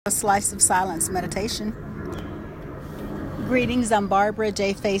A Slice of Silence meditation. Greetings, I'm Barbara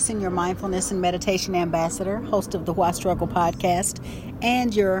J. Faison, your mindfulness and meditation ambassador, host of the Why Struggle podcast,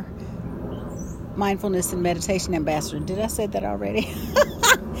 and your mindfulness and meditation ambassador. Did I say that already?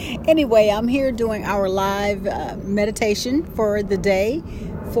 Anyway, I'm here doing our live meditation for the day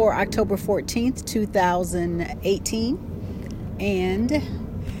for October 14th, 2018. And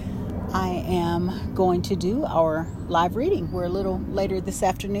I am going to do our live reading. We're a little later this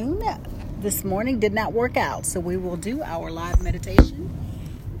afternoon. This morning did not work out, so we will do our live meditation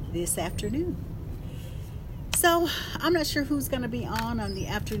this afternoon. So I'm not sure who's going to be on the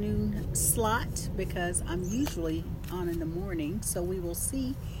afternoon slot because I'm usually on in the morning. So we will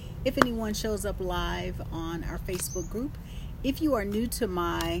see if anyone shows up live on our Facebook group. If you are new to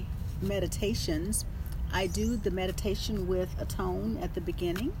my meditations, I do the meditation with a tone at the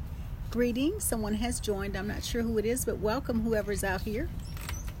beginning. Greetings, someone has joined. I'm not sure who it is, but welcome whoever's out here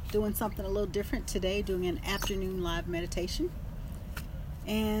doing something a little different today, doing an afternoon live meditation.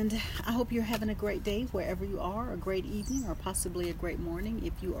 And I hope you're having a great day wherever you are, a great evening, or possibly a great morning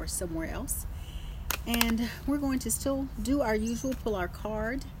if you are somewhere else. And we're going to still do our usual, pull our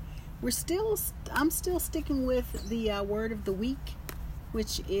card. I'm still sticking with the word of the week,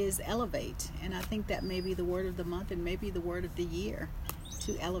 which is elevate. And I think that may be the word of the month and maybe the word of the year.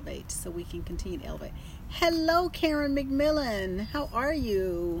 To elevate, so we can continue to elevate. Hello, Karen McMillan. How are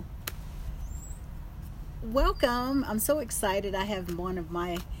you? Welcome. I'm so excited. I have one of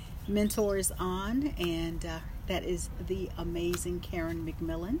my mentors on, and that is the amazing Karen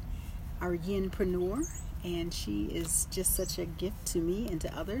McMillan, our yinpreneur, and she is just such a gift to me and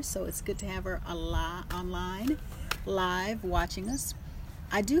to others. So it's good to have her online, live, watching us.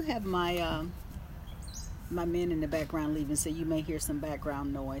 I do have my men in the background leaving, so you may hear some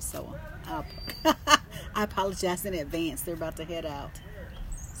background noise, so I apologize in advance. They're about to head out.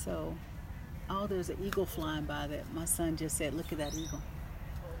 So, there's an eagle flying by that my son just said, look at that eagle.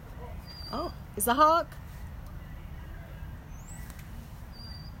 Oh, it's a hawk.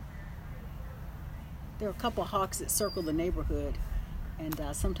 There are a couple of hawks that circle the neighborhood, and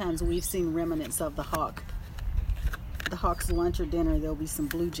sometimes we've seen remnants of the hawk's lunch or dinner. There'll be some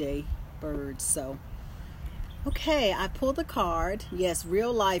blue jay birds, so okay, I pulled the card. Yes,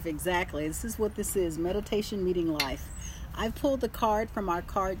 real life, exactly. This is what this is, meditation meeting life. I pulled the card from our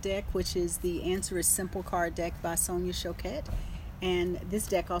card deck, which is the Answer is Simple card deck by Sonia Choquette. And this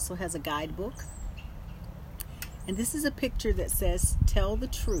deck also has a guidebook. And this is a picture that says, tell the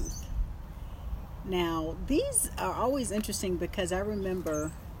truth. Now, these are always interesting because I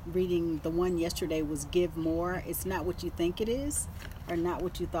remember reading the one yesterday was give more. It's not what you think it is or not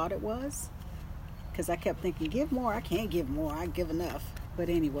what you thought it was. Because I kept thinking, give more. I can't give more. I give enough. But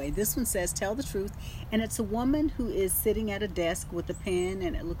anyway, this one says, tell the truth. And it's a woman who is sitting at a desk with a pen,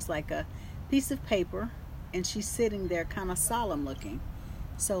 and it looks like a piece of paper. And she's sitting there kind of solemn looking.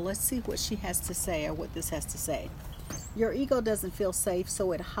 So let's see what she has to say, or what this has to say. Your ego doesn't feel safe,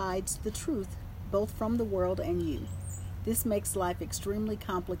 so it hides the truth, both from the world and you. This makes life extremely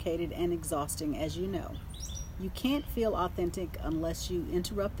complicated and exhausting, as you know. You can't feel authentic unless you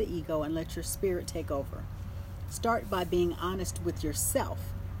interrupt the ego and let your spirit take over. Start by being honest with yourself.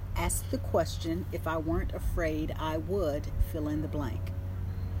 Ask the question, if I weren't afraid, I would, fill in the blank.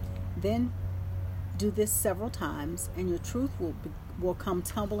 Then do this several times and your truth will come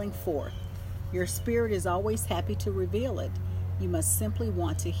tumbling forth. Your spirit is always happy to reveal it. You must simply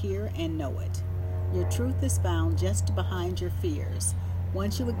want to hear and know it. Your truth is found just behind your fears.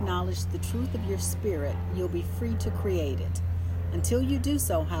 Once you acknowledge the truth of your spirit, you'll be free to create it. Until you do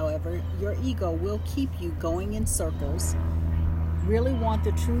so, however, your ego will keep you going in circles. Really want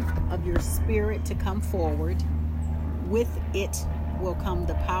the truth of your spirit to come forward. With it will come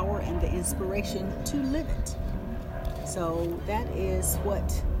the power and the inspiration to live it. So that is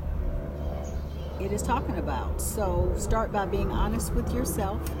what it is talking about. So start by being honest with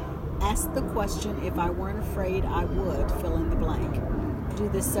yourself. Ask the question, if I weren't afraid, I would, fill in the blank. Do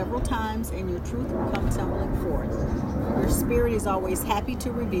this several times and your truth will come tumbling forth. Your spirit is always happy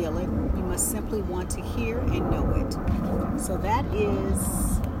to reveal it. You must simply want to hear and know it. So that is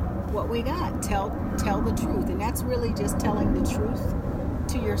what we got. Tell the truth. And that's really just telling the truth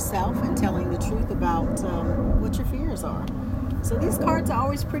to yourself and telling the truth about what your fears are. So these cards are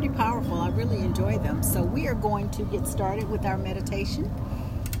always pretty powerful. I really enjoy them. So we are going to get started with our meditation.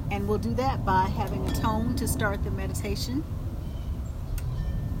 And we'll do that by having a tone to start the meditation.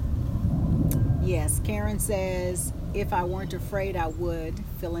 Yes, Karen says, if I weren't afraid, I would,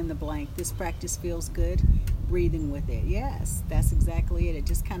 fill in the blank. This practice feels good, breathing with it. Yes, that's exactly it. It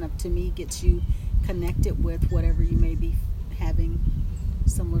just kind of, to me, gets you connected with whatever you may be having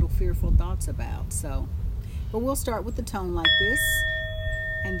some little fearful thoughts about. So, but we'll start with the tone like this,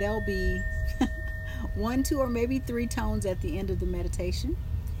 and there'll be one, two, or maybe three tones at the end of the meditation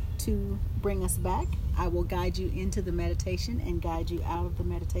to bring us back. I will guide you into the meditation and guide you out of the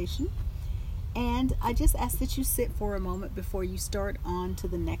meditation. And I just ask that you sit for a moment before you start on to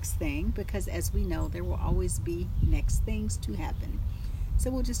the next thing, because as we know, there will always be next things to happen. So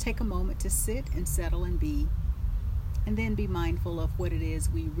we'll just take a moment to sit and settle and be, and then be mindful of what it is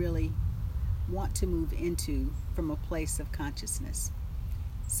we really want to move into from a place of consciousness.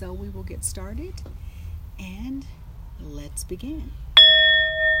 So we will get started, and let's begin.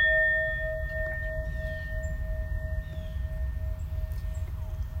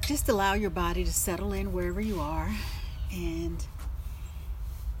 Just allow your body to settle in wherever you are, and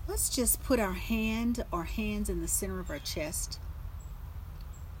let's just put our hands in the center of our chest,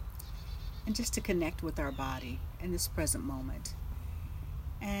 and just to connect with our body in this present moment.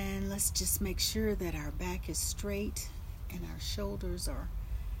 And let's just make sure that our back is straight and our shoulders are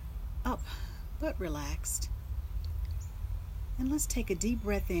up but relaxed. And let's take a deep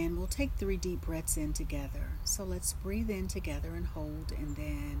breath in. We'll take 3 deep breaths in together. So let's breathe in together and hold, and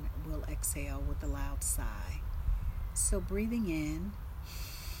then we'll exhale with a loud sigh. So breathing in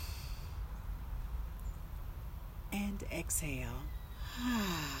and exhale.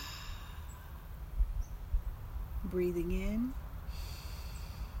 Breathing in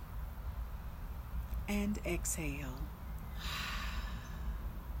and exhale.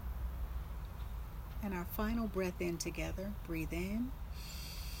 And our final breath in together. Breathe in.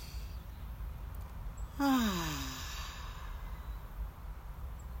 And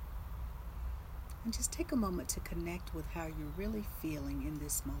just take a moment to connect with how you're really feeling in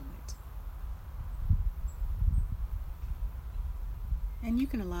this moment. And you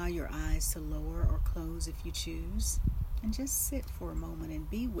can allow your eyes to lower or close if you choose, and just sit for a moment and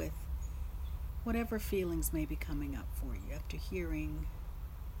be with whatever feelings may be coming up for you after hearing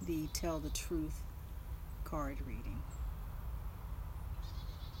the Tell the Truth card reading.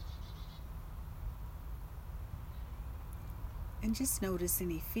 And just notice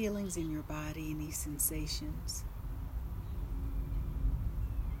any feelings in your body, any sensations.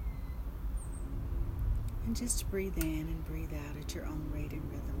 And just breathe in and breathe out at your own rate and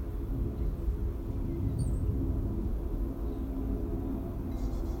rhythm.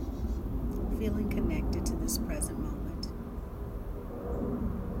 Feeling connected to this present moment.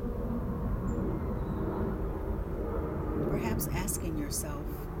 Perhaps asking yourself,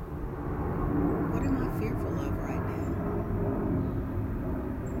 what am I fearful of right now?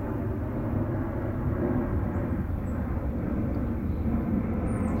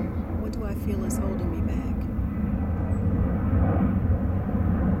 What do I feel is holding me back?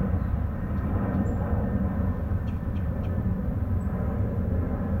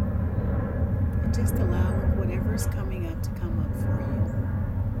 And just allowing whatever's coming up to come up for you.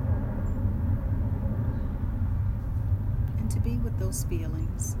 To be with those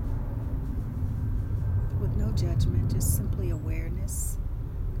feelings with no judgment, just simply awareness,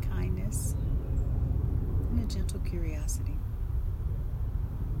 kindness, and a gentle curiosity.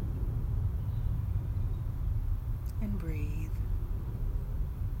 And breathe.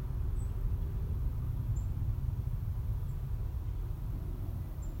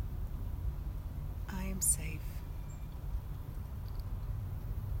 I am safe.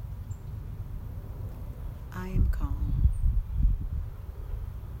 I am calm.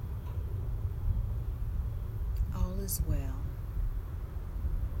 As well.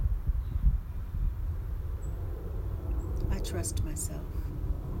 I trust myself.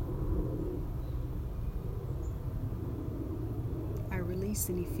 I release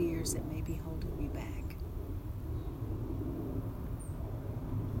any fears that may be holding me back.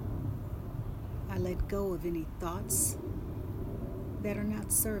 I let go of any thoughts that are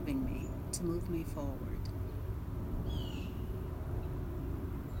not serving me to move me forward.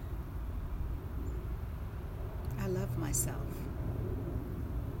 I love myself.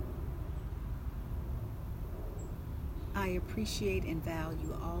 I appreciate and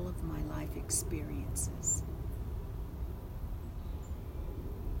value all of my life experiences.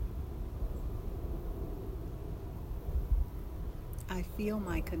 I feel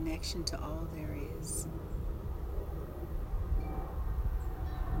my connection to all there is.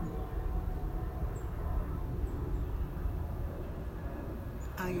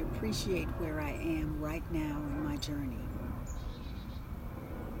 I appreciate where I am right now in my journey.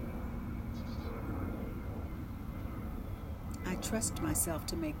 I trust myself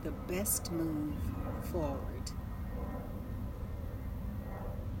to make the best move forward.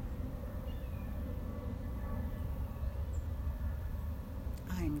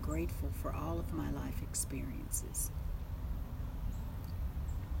 grateful for all of my life experiences.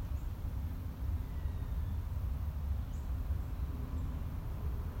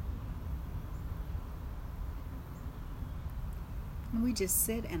 And we just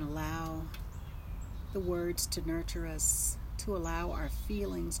sit and allow the words to nurture us, to allow our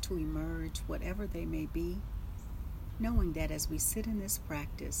feelings to emerge, whatever they may be, knowing that as we sit in this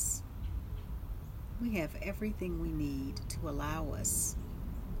practice, we have everything we need to allow us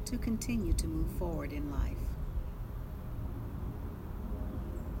to continue to move forward in life.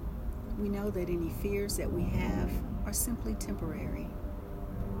 We know that any fears that we have are simply temporary,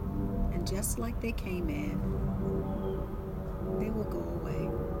 and just like they came in, they will go away.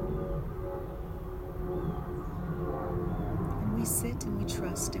 And we sit and we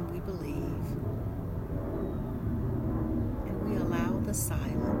trust and we believe, and we allow the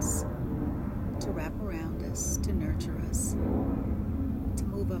silence to wrap around us, to nurture us, to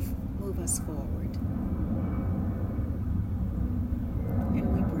move us forward.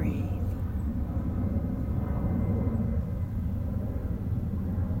 And we breathe.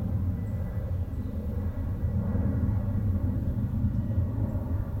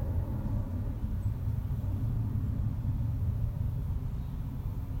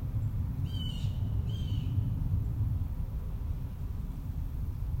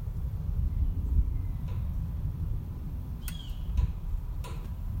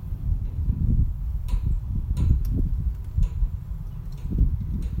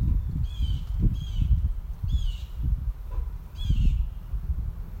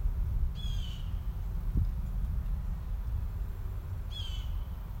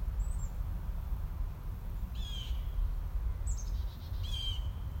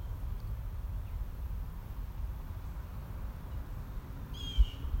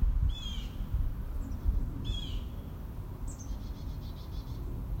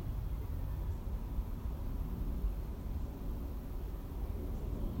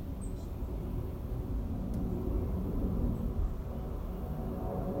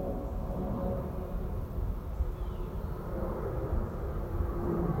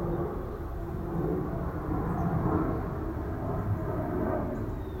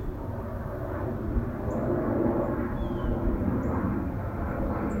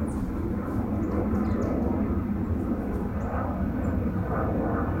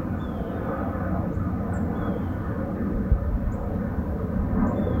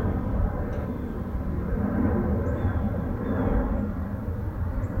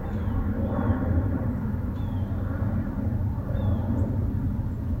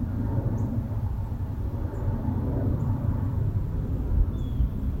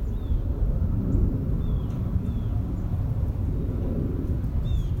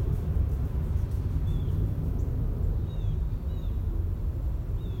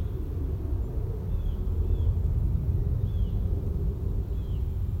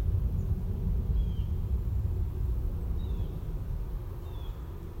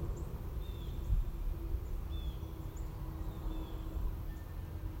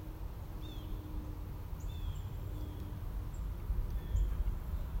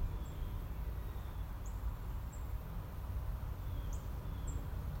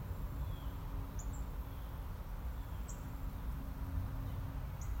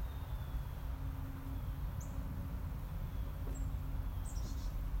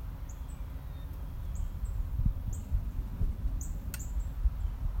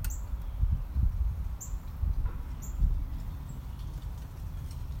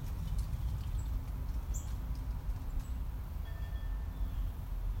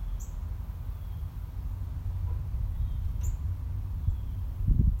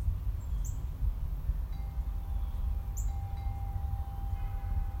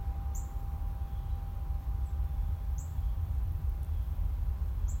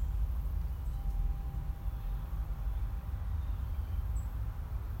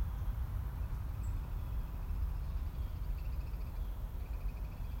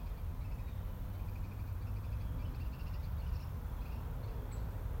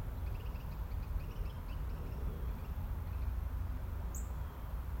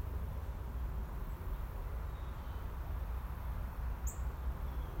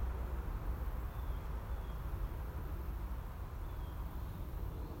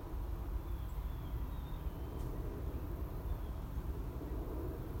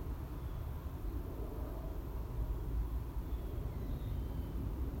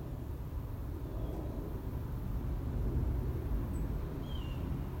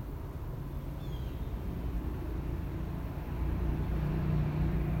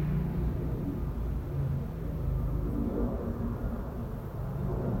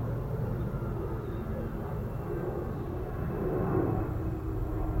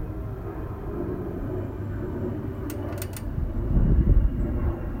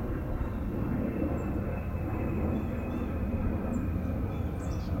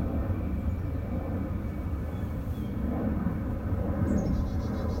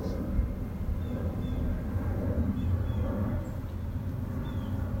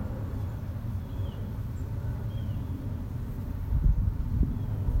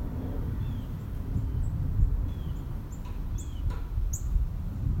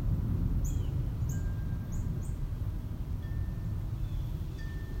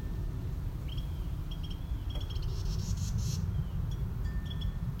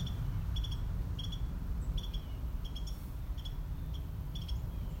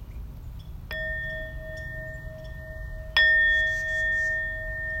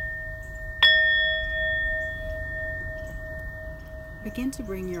 Begin to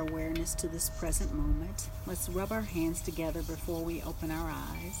bring your awareness to this present moment. Let's rub our hands together before we open our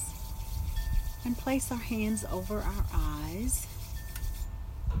eyes. And place our hands over our eyes.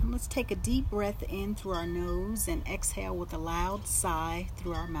 And let's take a deep breath in through our nose and exhale with a loud sigh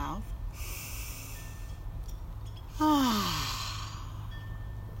through our mouth.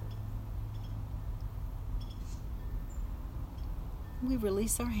 We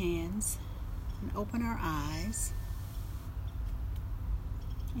release our hands and open our eyes.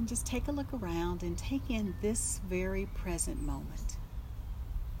 And just take a look around and take in this very present moment.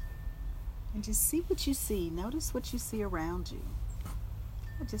 And just see what you see. Notice what you see around you.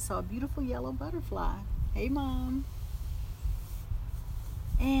 I just saw a beautiful yellow butterfly. Hey, Mom.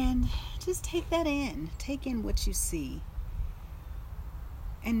 And just take that in. Take in what you see.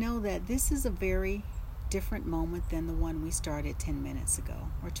 And know that this is a very different moment than the one we started 10 minutes ago,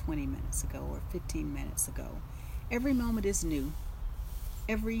 or 20 minutes ago, or 15 minutes ago. Every moment is new.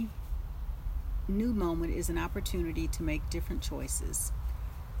 Every new moment is an opportunity to make different choices.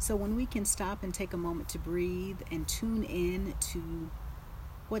 So when we can stop and take a moment to breathe and tune in to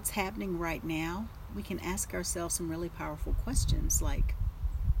what's happening right now, we can ask ourselves some really powerful questions like,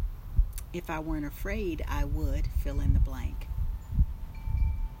 if I weren't afraid, I would fill in the blank.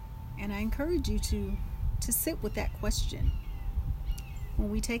 And I encourage you to sit with that question.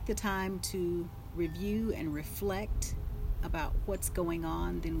 When we take the time to review and reflect about what's going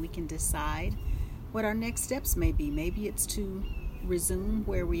on, then we can decide what our next steps may be. Maybe it's to resume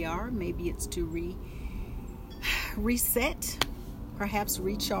where we are. Maybe it's to reset, perhaps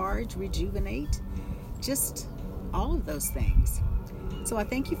recharge, rejuvenate, just all of those things. So I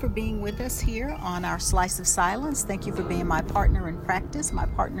thank you for being with us here on our Slice of Silence. Thank you for being my partner in practice. My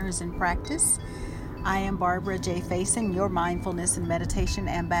partners in practice. I am Barbara J. Faison, your mindfulness and meditation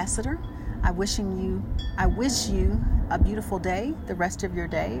ambassador. I wish you a beautiful day, the rest of your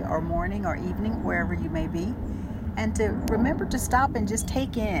day, or morning, or evening, wherever you may be. And to remember to stop and just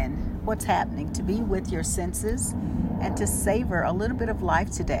take in what's happening, to be with your senses, and to savor a little bit of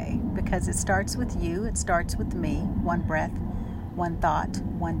life today, because it starts with you, it starts with me. One breath, one thought,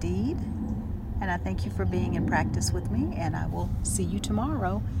 one deed. And I thank you for being in practice with me, and I will see you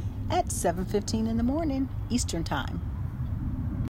tomorrow at 7:15 in the morning, Eastern Time.